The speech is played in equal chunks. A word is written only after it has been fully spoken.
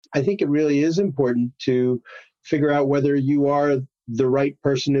I think it really is important to figure out whether you are the right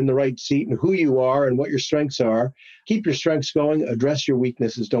person in the right seat and who you are and what your strengths are. Keep your strengths going, address your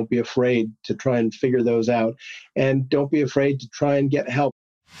weaknesses. Don't be afraid to try and figure those out. And don't be afraid to try and get help.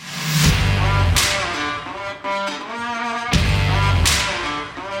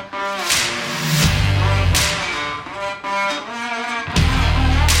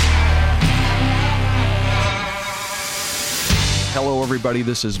 Hello, everybody.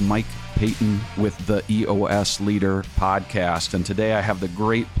 This is Mike Payton with the EOS Leader podcast, and today I have the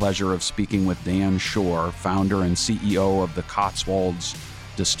great pleasure of speaking with Dan Szor, founder and CEO of the Cotswolds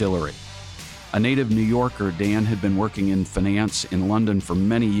Distillery. A native New Yorker, Dan had been working in finance in London for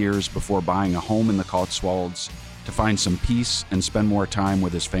many years before buying a home in the Cotswolds to find some peace and spend more time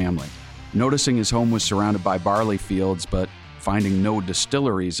with his family. Noticing his home was surrounded by barley fields, but finding no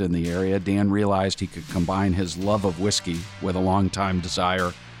distilleries in the area, Dan realized he could combine his love of whiskey with a long-time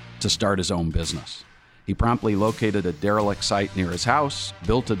desire to start his own business. He promptly located a derelict site near his house,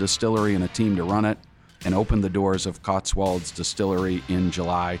 built a distillery and a team to run it, and opened the doors of Cotswolds Distillery in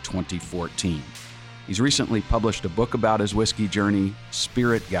July 2014. He's recently published a book about his whiskey journey,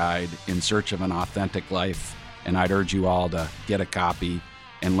 Spirit Guide in Search of an Authentic Life, and I'd urge you all to get a copy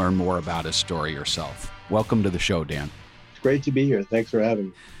and learn more about his story yourself. Welcome to the show, Dan. Great to be here. Thanks for having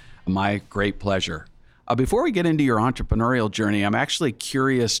me. My great pleasure. Before we get into your entrepreneurial journey, I'm actually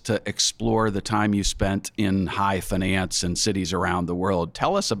curious to explore the time you spent in high finance in cities around the world.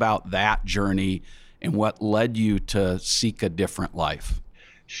 Tell us about that journey and what led you to seek a different life.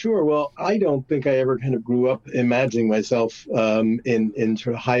 Sure. Well, I don't think I ever kind of grew up imagining myself in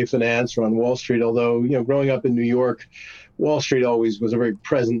sort of high finance or on Wall Street, although, growing up in New York, Wall Street always was a very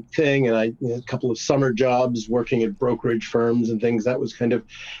present thing. And I had a couple of summer jobs working at brokerage firms and things. That was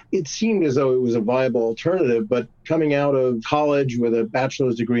it seemed as though it was a viable alternative. But coming out of college with a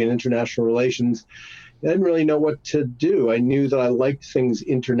bachelor's degree in international relations, I didn't really know what to do. I knew that I liked things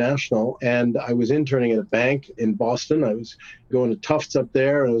international, and I was interning at a bank in Boston. I was going to Tufts up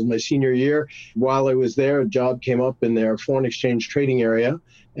there, and it was my senior year. While I was there, a job came up in their foreign exchange trading area,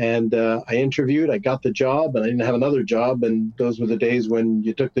 and I interviewed. I got the job, and I didn't have another job, and those were the days when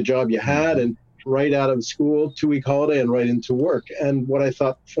you took the job you had, and right out of school, 2-week holiday, and right into work. And what I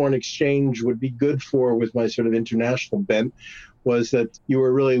thought foreign exchange would be good for with my sort of international bent was that you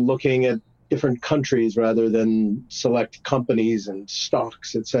were really looking at different countries rather than select companies and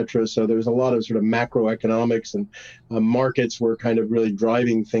stocks, et cetera. So there's a lot of sort of macroeconomics, and markets were kind of really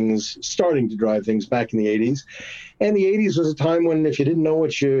starting to drive things back in the 80s. And the 80s was a time when if you didn't know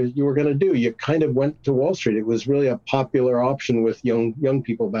what you were going to do, you kind of went to Wall Street. It was really a popular option with young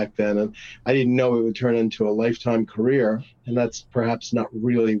people back then. And I didn't know it would turn into a lifetime career. And that's perhaps not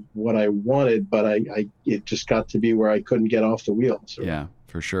really what I wanted, but it just got to be where I couldn't get off the wheel. So. Yeah.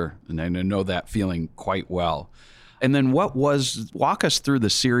 For sure. And I know that feeling quite well. And then walk us through the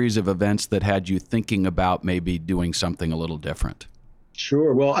series of events that had you thinking about maybe doing something a little different.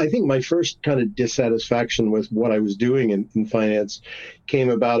 Sure. Well, I think my first kind of dissatisfaction with what I was doing in finance came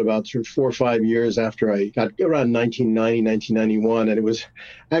about sort of 4 or 5 years after I got around 1990, 1991. And it was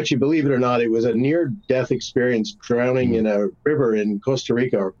actually, believe it or not, it was a near-death experience drowning in a river in Costa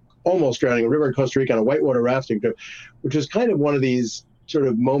Rica, or almost drowning in a river in Costa Rica on a whitewater rafting trip, which was kind of one of these sort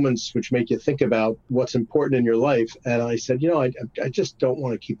of moments which make you think about what's important in your life. And I said, I just don't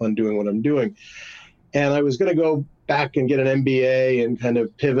want to keep on doing what I'm doing. And I was going to go back and get an MBA and kind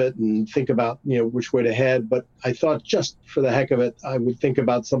of pivot and think about, which way to head. But I thought just for the heck of it, I would think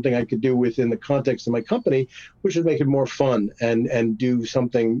about something I could do within the context of my company, which would make it more fun and do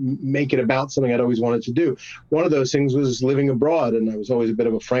something, make it about something I'd always wanted to do. One of those things was living abroad. And I was always a bit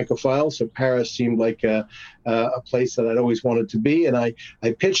of a Francophile. So Paris seemed like a place that I'd always wanted to be. And I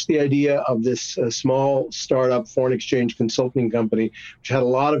pitched the idea of this small startup foreign exchange consulting company, which had a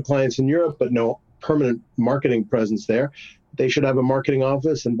lot of clients in Europe, but no permanent marketing presence there. They should have a marketing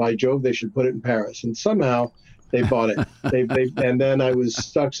office, and by Jove, they should put it in Paris. And somehow they bought it. And then I was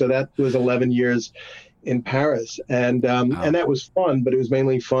stuck. So that was 11 years in Paris. And that was fun, but it was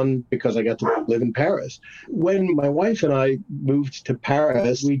mainly fun because I got to live in Paris. When my wife and I moved to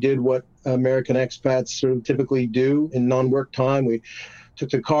Paris, we did what American expats sort of typically do in non-work time. We took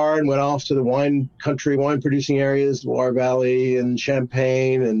the car and went off to the wine producing areas, Loire Valley and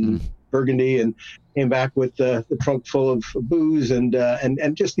Champagne and Burgundy, and came back with the trunk full of booze and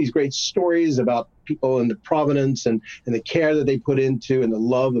just these great stories about people and the provenance and the care that they put into and the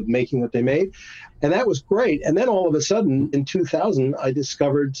love of making what they made. And that was great. And then all of a sudden in 2000, I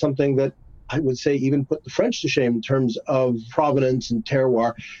discovered something that I would say, even put the French to shame in terms of provenance and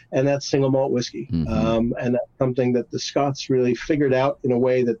terroir, and that's single malt whiskey. And that's something that the Scots really figured out in a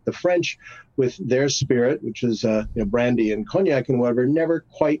way that the French, with their spirit, which is brandy and cognac and whatever, never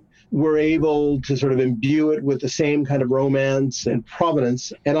quite were able to sort of imbue it with the same kind of romance and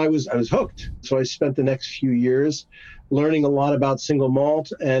provenance. And I was hooked. So I spent the next few years learning a lot about single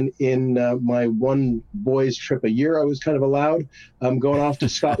malt. And in my one boys trip a year, I was kind of allowed going off to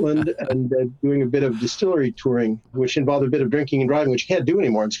Scotland and doing a bit of distillery touring, which involved a bit of drinking and driving, which you can't do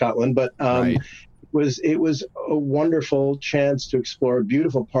anymore in Scotland. But Right. it was a wonderful chance to explore a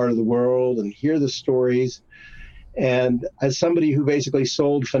beautiful part of the world and hear the stories. And as somebody who basically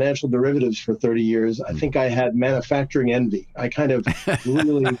sold financial derivatives for 30 years, I think I had manufacturing envy. I kind of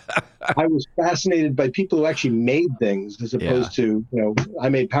really, I was fascinated by people who actually made things as opposed to, I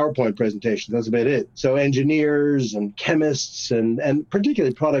made PowerPoint presentations. That's about it. So engineers and chemists and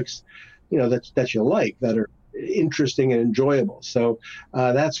particularly products, that you like, that are interesting and enjoyable. So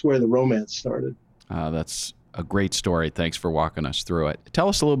that's where the romance started. That's a great story. Thanks for walking us through it. Tell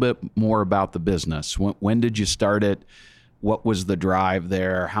us a little bit more about the business. When did you start it? What was the drive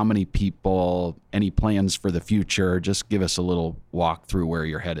there? How many people? Any plans for the future? Just give us a little walk through where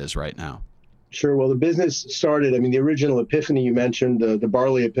your head is right now. Sure. Well, the business started, the original epiphany you mentioned, the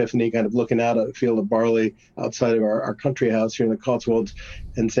barley epiphany, kind of looking out at a field of barley outside of our country house here in the Cotswolds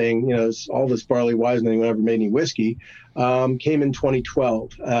and saying, all this barley, why hasn't anyone ever made any whiskey? Came in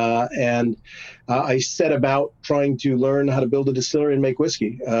 2012. And I set about trying to learn how to build a distillery and make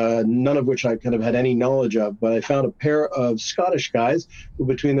whiskey, none of which I kind of had any knowledge of. But I found a pair of Scottish guys who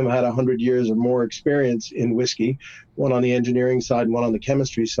between them had 100 years or more experience in whiskey, one on the engineering side and one on the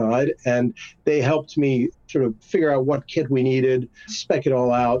chemistry side. And they helped me sort of figure out what kit we needed, spec it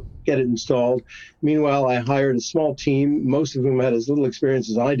all out, get it installed. Meanwhile, I hired a small team, most of whom had as little experience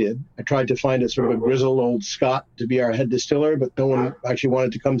as I did. I tried to find a sort of a grizzled old Scot to be our head distiller, but no one actually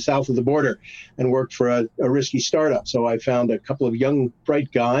wanted to come south of the border and work for a risky startup. So I found a couple of young,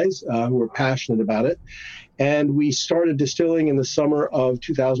 bright guys who were passionate about it. And we started distilling in the summer of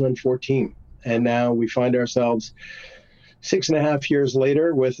 2014. And now we find ourselves 6.5 years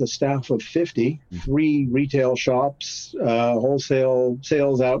later with a staff of 50, 3 retail shops, wholesale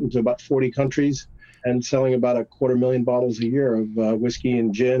sales out into about 40 countries, and selling about 250,000 bottles a year of whiskey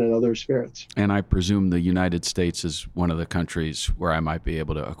and gin and other spirits. And I presume the United States is one of the countries where I might be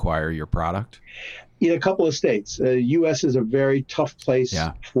able to acquire your product? In a couple of states. U.S. is a very tough place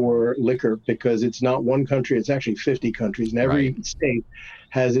for liquor because it's not one country, it's actually 50 countries. And every state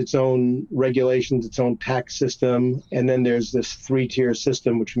has its own regulations, its own tax system. And then there's this 3-tier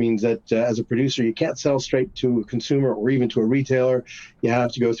system, which means that as a producer, you can't sell straight to a consumer or even to a retailer. You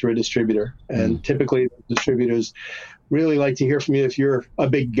have to go through a distributor. And typically distributors really like to hear from you if you're a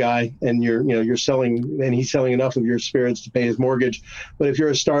big guy and you're selling, and he's selling enough of your spirits to pay his mortgage. But if you're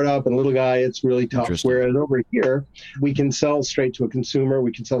a startup and a little guy, it's really tough. Whereas over here, we can sell straight to a consumer.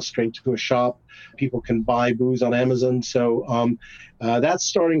 We can sell straight to a shop. People can buy booze on Amazon. So that's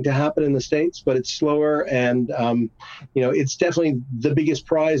starting to happen in the States, but it's slower. And, it's definitely the biggest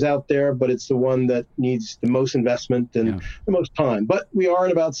prize out there, but it's the one that needs the most investment and the most time. But we are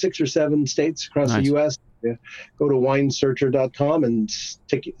in about 6 or 7 states across the U.S. Go to winesearcher.com and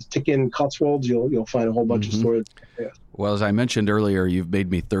tick in Cotswolds. You'll find a whole bunch of stories. Well, as I mentioned earlier, you've made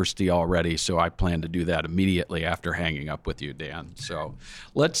me thirsty already, so I plan to do that immediately after hanging up with you, Dan. So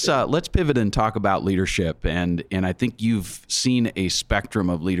let's pivot and talk about leadership. And I think you've seen a spectrum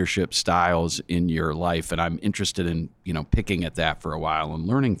of leadership styles in your life, and I'm interested in picking at that for a while and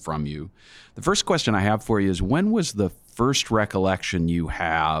learning from you. The first question I have for you is, when was the first recollection you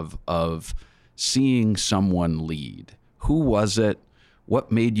have of seeing someone lead? Who was it?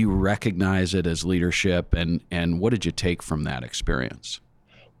 What made you recognize it as leadership, and what did you take from that experience?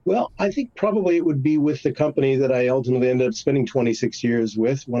 Well, I think probably it would be with the company that I ultimately ended up spending 26 years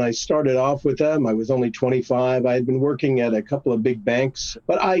with. When I started off with them, I was only 25. I had been working at a couple of big banks,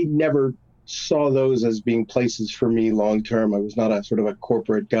 but I never saw those as being places for me long term. I was not a sort of a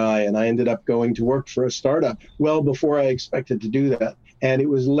corporate guy, and I ended up going to work for a startup well before I expected to do that. And it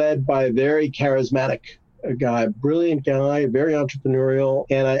was led by a very charismatic guy, brilliant guy, very entrepreneurial.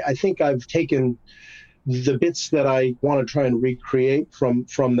 And I think I've taken the bits that I want to try and recreate from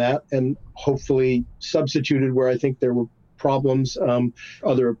that, and hopefully substituted where I think there were problems,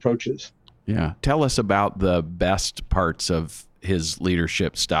 other approaches. Yeah. Tell us about the best parts of his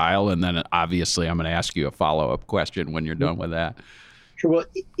leadership style. And then obviously I'm going to ask you a follow-up question when you're done with that. Sure. Well,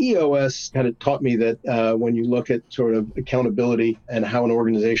 EOS kind of taught me that when you look at sort of accountability and how an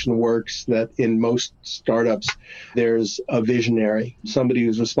organization works, that in most startups, there's a visionary, somebody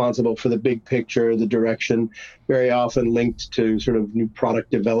who's responsible for the big picture, the direction, very often linked to sort of new product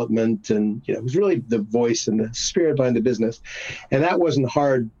development, and who's really the voice and the spirit behind the business. And that wasn't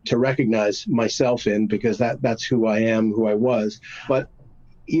hard to recognize myself in, because that's who I am, who I was. But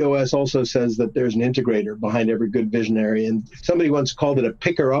EOS also says that there's an integrator behind every good visionary, and somebody once called it a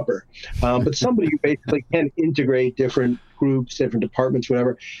picker-upper, but somebody who basically can integrate different groups, different departments,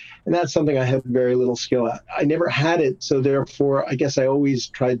 whatever. And that's something I had very little skill at. I never had it, so therefore, I guess I always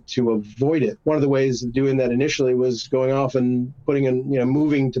tried to avoid it. One of the ways of doing that initially was going off and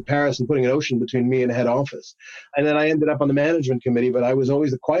moving to Paris and putting an ocean between me and head office. And then I ended up on the management committee, but I was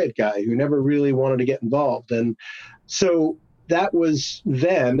always the quiet guy who never really wanted to get involved. And so that was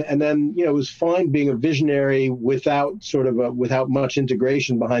then, and then, it was fine being a visionary without much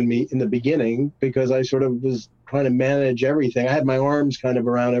integration behind me in the beginning, because I sort of was trying to manage everything. I had my arms kind of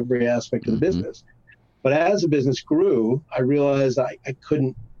around every aspect of the business. But as the business grew, I realized I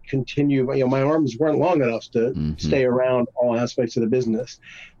couldn't continue. My arms weren't long enough to stay around all aspects of the business.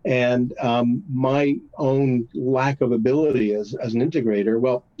 And my own lack of ability as an integrator,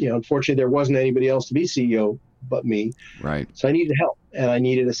 well, unfortunately, there wasn't anybody else to be CEO but me. Right. So I needed help, and I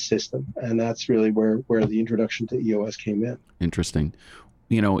needed a system. And that's really where the introduction to EOS came in. Interesting.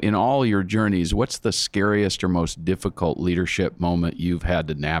 In all your journeys, what's the scariest or most difficult leadership moment you've had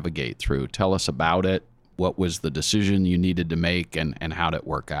to navigate through? Tell us about it. What was the decision you needed to make, and how did it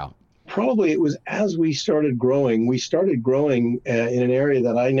work out? Probably it was as we started growing. We started growing in an area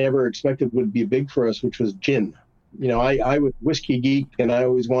that I never expected would be big for us, which was gin. I was a whiskey geek, and I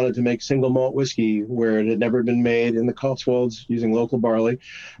always wanted to make single malt whiskey where it had never been made in the Cotswolds using local barley.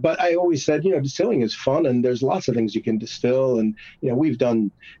 But I always said, distilling is fun, and there's lots of things you can distill. And, we've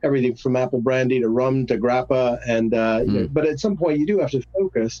done everything from apple brandy to rum to grappa. And but at some point you do have to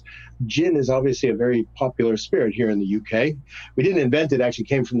focus. Gin is obviously a very popular spirit here in the UK. We didn't invent it, actually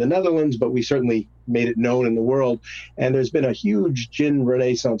came from the Netherlands, but we certainly made it known in the world. And there's been a huge gin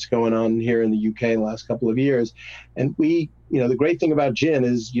renaissance going on here in the UK in the last couple of years. And the great thing about gin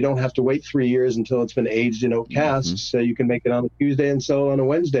is you don't have to wait 3 years until it's been aged in oak casks. So you can make it on a Tuesday and sell it on a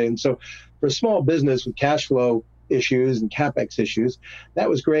Wednesday. And so for a small business with cash flow issues and capex issues, that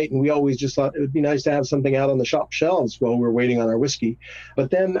was great. And we always just thought it would be nice to have something out on the shop shelves while we're waiting on our whiskey.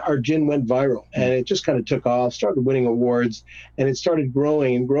 But then our gin went viral, and it just kind of took off, started winning awards, and it started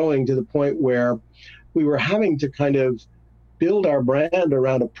growing and growing to the point where we were having to kind of build our brand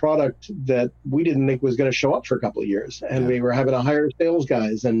around a product that we didn't think was going to show up for a couple of years. And we were having to hire sales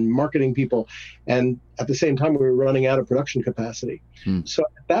guys and marketing people. And at the same time, we were running out of production capacity. So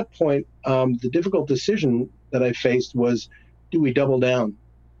at that point, the difficult decision that I faced was, do we double down?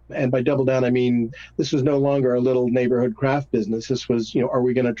 And by double down, I mean, this was no longer a little neighborhood craft business. This was, are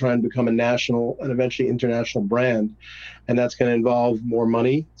we going to try and become a national and eventually international brand? And that's going to involve more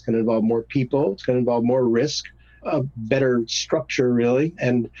money. It's going to involve more people. It's going to involve more risk, a better structure, really.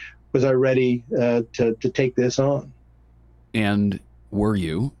 And was I ready to take this on? And were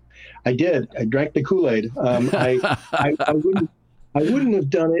you? I did. I drank the Kool-Aid. I wouldn't have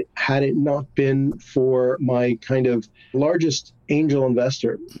done it had it not been for my kind of largest angel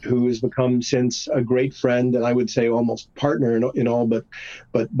investor, who has become since a great friend, and I would say almost partner in all but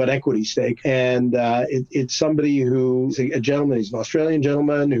equity stake. And it's somebody who's a gentleman. He's an Australian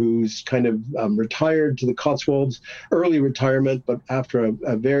gentleman who's kind of retired to the Cotswolds, early retirement, but after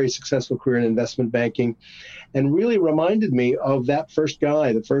a very successful career in investment banking, and really reminded me of that first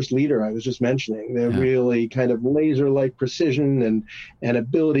guy, the first leader I was just mentioning. They're really kind of laser-like precision and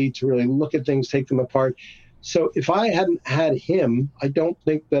ability to really look at things, take them apart. So if I hadn't had him, I don't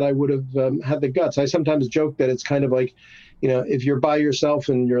think that I would have had the guts. I sometimes joke that it's kind of like, if you're by yourself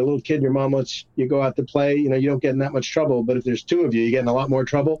and you're a little kid, your mom lets you go out to play, you don't get in that much trouble. But if there's two of you, you get in a lot more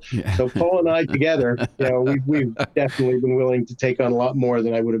trouble. Yeah. So Paul and I together, we've definitely been willing to take on a lot more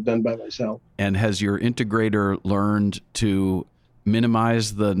than I would have done by myself. And has your integrator learned to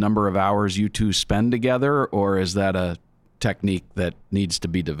minimize the number of hours you two spend together, or is that a technique that needs to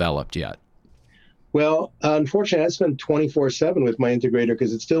be developed yet? Well, unfortunately, I spend 24/7 with my integrator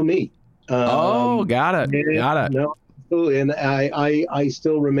because it's still me. Got it. No, absolutely. And I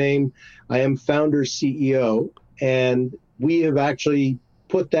still remain, I am founder CEO, and we have actually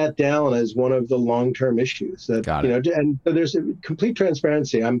put that down as one of the long-term issues that, and so there's a complete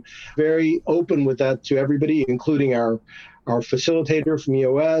transparency. I'm very open with that to everybody, including our facilitator from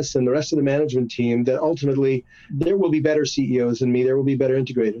EOS and the rest of the management team, that ultimately there will be better CEOs than me. There will be better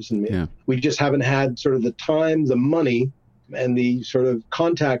integrators than me. Yeah. We just haven't had sort of the time, the money, and the sort of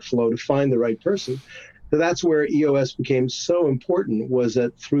contact flow to find the right person. So that's where EOS became so important, was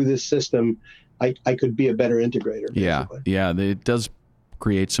that through this system, I could be a better integrator. Basically. Yeah, it does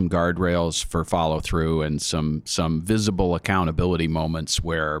create some guardrails for follow through and some visible accountability moments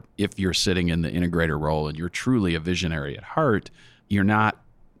where if you're sitting in the integrator role and you're truly a visionary at heart, you're not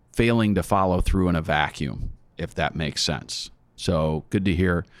failing to follow through in a vacuum, if that makes sense. So good to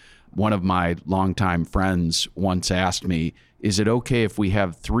hear. One of my longtime friends once asked me, is it okay if we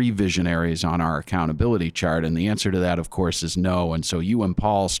have 3 visionaries on our accountability chart? And the answer to that, of course, is no. And so you and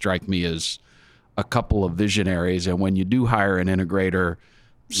Paul strike me as a couple of visionaries. And when you do hire an integrator,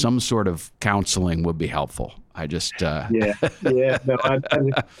 some sort of counseling would be helpful. I just No, I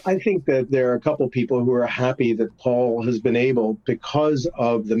think that there are a couple of people who are happy that Paul has been able, because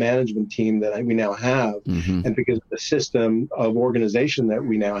of the management team that we now have, and because of the system of organization that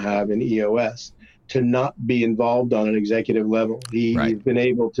we now have in EOS, to not be involved on an executive level. He's been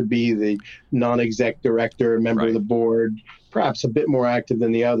able to be the non-exec director, member of the board, perhaps a bit more active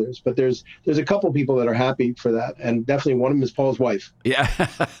than the others. But there's a couple people that are happy for that, and definitely one of them is Paul's wife. Yeah,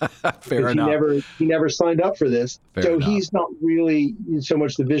 fair enough. He never signed up for this, so he's not really so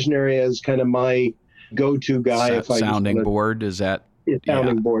much the visionary as kind of my go-to guy. Sounding board, is that?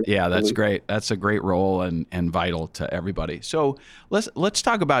 Sounding board. Yeah, that's great. That's a great role and vital to everybody. So let's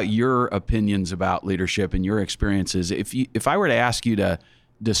talk about your opinions about leadership and your experiences. If I were to ask you to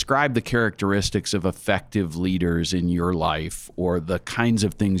describe the characteristics of effective leaders in your life, or the kinds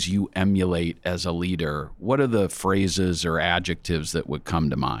of things you emulate as a leader, what are the phrases or adjectives that would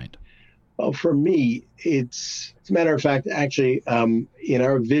come to mind? Well, for me, it's a matter of fact, actually, in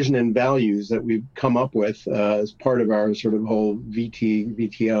our vision and values that we've come up with as part of our sort of whole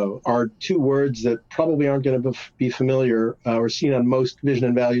VTO are 2 words that probably aren't going to be familiar or seen on most vision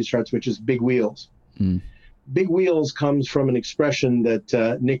and values charts, which is big wheels. Big wheels comes from an expression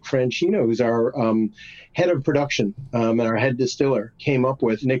that Nick Franchino, who's our head of production and our head distiller, came up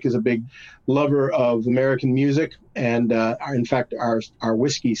with. Nick is a big lover of American music, and in fact, our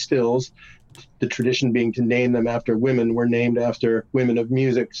whiskey stills, the tradition being to name them after women, were named after women of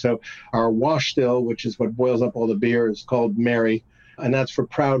music. So our wash still, which is what boils up all the beer, is called Mary, and that's for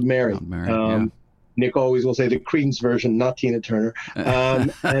Proud Mary. Nick always will say the Creedence version, not Tina Turner,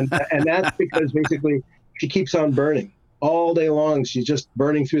 and that's because basically she keeps on burning all day long. She's just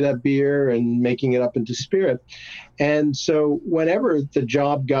burning through that beer and making it up into spirit. And so whenever the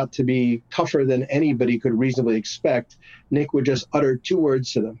job got to be tougher than anybody could reasonably expect, Nick would just utter 2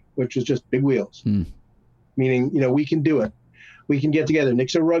 words to them, which was just big wheels, meaning, we can do it. We can get together.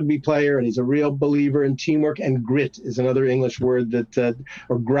 Nick's a rugby player, and he's a real believer in teamwork, and grit is another English word that,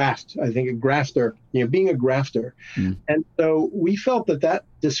 or graft, I think, a grafter, being a grafter. And so we felt that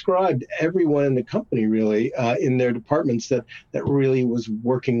described everyone in the company, really, in their departments, that really was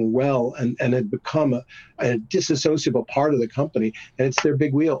working well and had become a disassociable part of the company, and it's their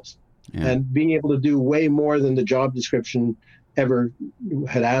big wheels. And being able to do way more than the job description ever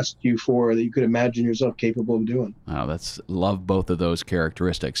had asked you for, that you could imagine yourself capable of doing. Wow, love both of those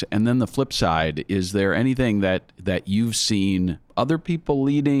characteristics. And then the flip side, is there anything that you've seen other people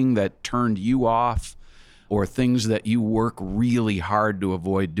leading that turned you off, or things that you work really hard to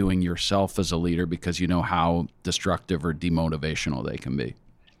avoid doing yourself as a leader because you know how destructive or demotivational they can be?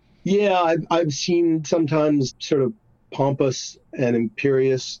 Yeah, I've seen sometimes sort of pompous and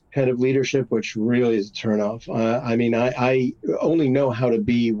imperious kind of leadership, which really is a turnoff. I only know how to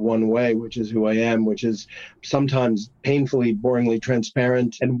be one way, which is who I am, which is sometimes painfully, boringly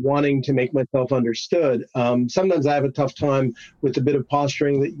transparent and wanting to make myself understood. Sometimes I have a tough time with a bit of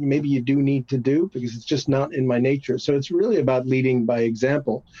posturing that maybe you do need to do, because it's just not in my nature. So it's really about leading by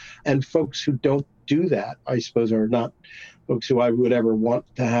example. And folks who don't do that, I suppose, are not folks who I would ever want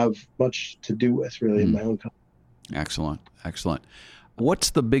to have much to do with, really, in my own company. Excellent. What's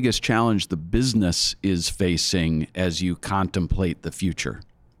the biggest challenge the business is facing as you contemplate the future?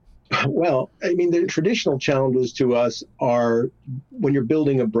 Well, the traditional challenges to us are when you're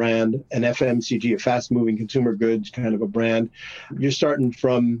building a brand, an FMCG, a fast-moving consumer goods kind of a brand, you're starting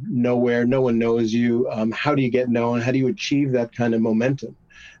from nowhere. No one knows you. How do you get known? How do you achieve that kind of momentum?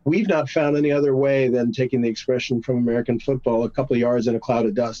 We've not found any other way than taking the expression from American football, a couple of yards in a cloud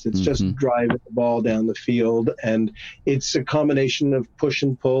of dust. It's just driving the ball down the field. And it's a combination of push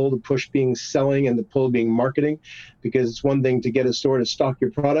and pull, the push being selling and the pull being marketing, because it's one thing to get a store to stock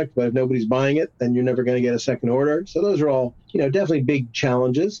your product, but if nobody's buying it, then you're never going to get a second order. So those are all, definitely big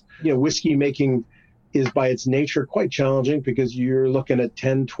challenges. Whiskey making is by its nature quite challenging because you're looking at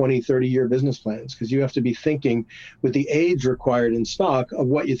 10, 20, 30-year business plans because you have to be thinking with the age required in stock of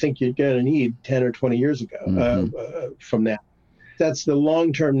what you think you're going to need 10 or 20 years ago from now. That's the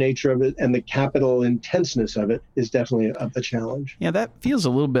long-term nature of it, and the capital intenseness of it is definitely a challenge. Yeah, that feels a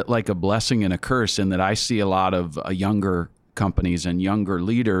little bit like a blessing and a curse in that I see a lot of younger companies and younger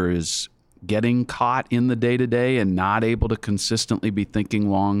leaders getting caught in the day-to-day and not able to consistently be thinking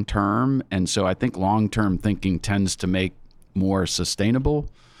long-term. And so I think long-term thinking tends to make more sustainable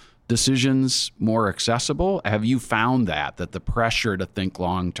decisions more accessible. Have you found that the pressure to think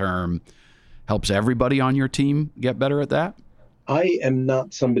long-term helps everybody on your team get better at that? I am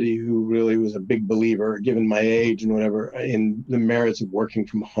not somebody who really was a big believer, given my age and whatever, in the merits of working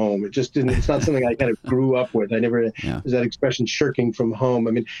from home. It just didn't, it's not something I kind of grew up with. I never, there's that expression, shirking from home.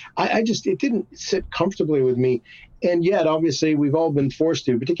 I mean, it didn't sit comfortably with me. And yet, obviously, we've all been forced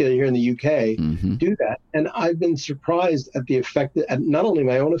to, particularly here in the UK, do that. And I've been surprised at the effect, at not only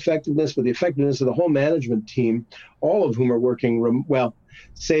my own effectiveness, but the effectiveness of the whole management team, all of whom are working,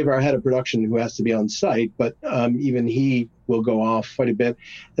 save our head of production who has to be on site, but even he will go off quite a bit.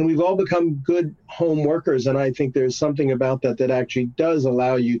 And we've all become good home workers. And I think there's something about that actually does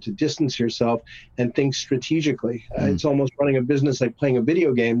allow you to distance yourself and think strategically. It's almost running a business like playing a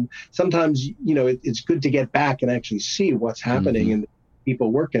video game. Sometimes, it's good to get back and actually see what's happening and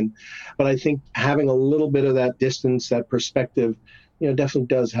people working. But I think having a little bit of that distance, that perspective, definitely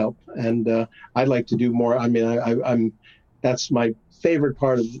does help. And I'd like to do more. I mean, that's my favorite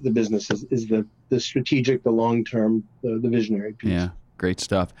part of the business is the strategic, the long-term, the visionary piece. Yeah, great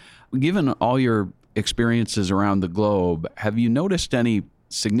stuff. Given all your experiences around the globe, have you noticed any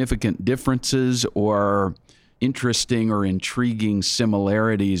significant differences or interesting or intriguing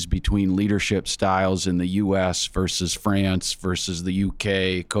similarities between leadership styles in the U.S. versus France versus the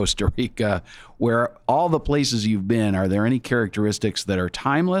U.K., Costa Rica, where all the places you've been, are there any characteristics that are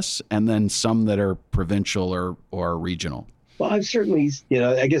timeless and then some that are provincial or regional? Well, I've certainly,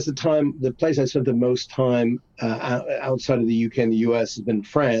 I guess the place I spent the most time outside of the UK and the US has been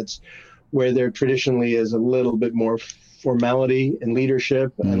France, where there traditionally is a little bit more formality in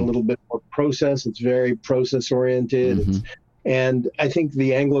leadership and a little bit more process. It's very process oriented. And I think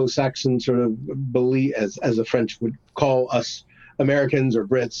the Anglo-Saxon sort of belief, as the French would call us Americans or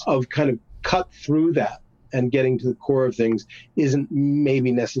Brits, of kind of cut through that and getting to the core of things isn't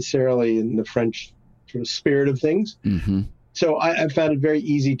maybe necessarily in the French sort of spirit of things. So I found it very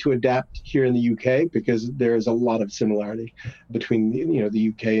easy to adapt here in the UK because there is a lot of similarity between the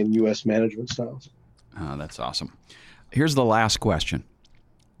UK and US management styles. Oh, that's awesome. Here's the last question.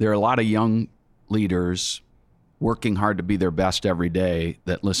 There are a lot of young leaders working hard to be their best every day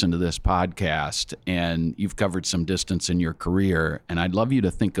that listen to this podcast, and you've covered some distance in your career. And I'd love you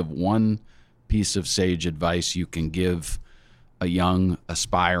to think of one piece of sage advice you can give a young,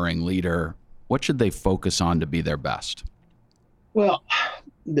 aspiring leader. What should they focus on to be their best? Well,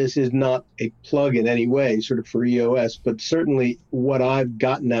 this is not a plug in any way sort of for EOS, but certainly what I've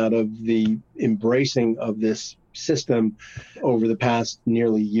gotten out of the embracing of this system over the past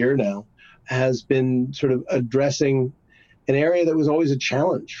nearly year now has been sort of addressing an area that was always a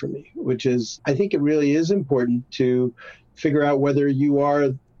challenge for me, which is I think it really is important to figure out whether you are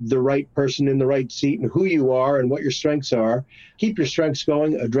the right person in the right seat and who you are and what your strengths are. Keep your strengths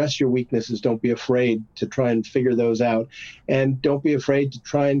going, address your weaknesses. Don't be afraid to try and figure those out. And don't be afraid to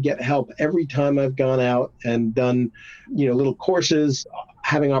try and get help. Every time I've gone out and done, little courses,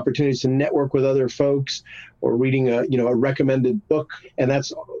 having opportunities to network with other folks or reading a recommended book. And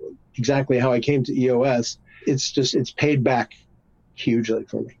that's exactly how I came to EOS. It's paid back hugely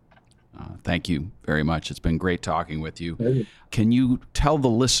for me. Thank you very much. It's been great talking with you. Can you tell the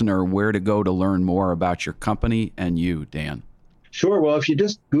listener where to go to learn more about your company and you, Dan? Sure. Well, if you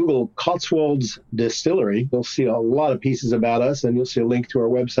just Google Cotswolds Distillery, you'll see a lot of pieces about us, and you'll see a link to our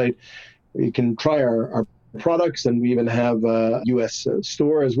website. You can try our products, and we even have a U.S.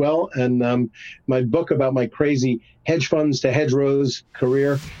 store as well. And my book about my crazy hedge funds to hedgerows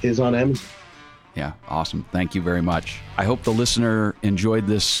career is on Amazon. Yeah, awesome. Thank you very much. I hope the listener enjoyed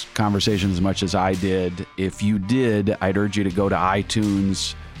this conversation as much as I did. If you did, I'd urge you to go to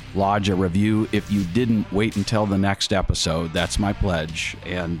iTunes, lodge a review. If you didn't, wait until the next episode. That's my pledge.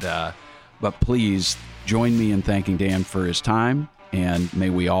 But please join me in thanking Dan for his time, and may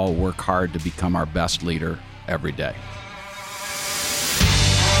we all work hard to become our best leader every day.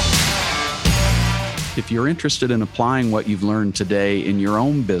 If you're interested in applying what you've learned today in your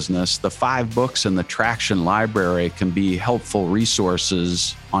own business, the 5 books in the Traction Library can be helpful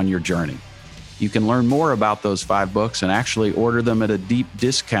resources on your journey. You can learn more about those 5 books and actually order them at a deep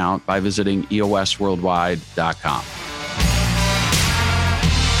discount by visiting eosworldwide.com.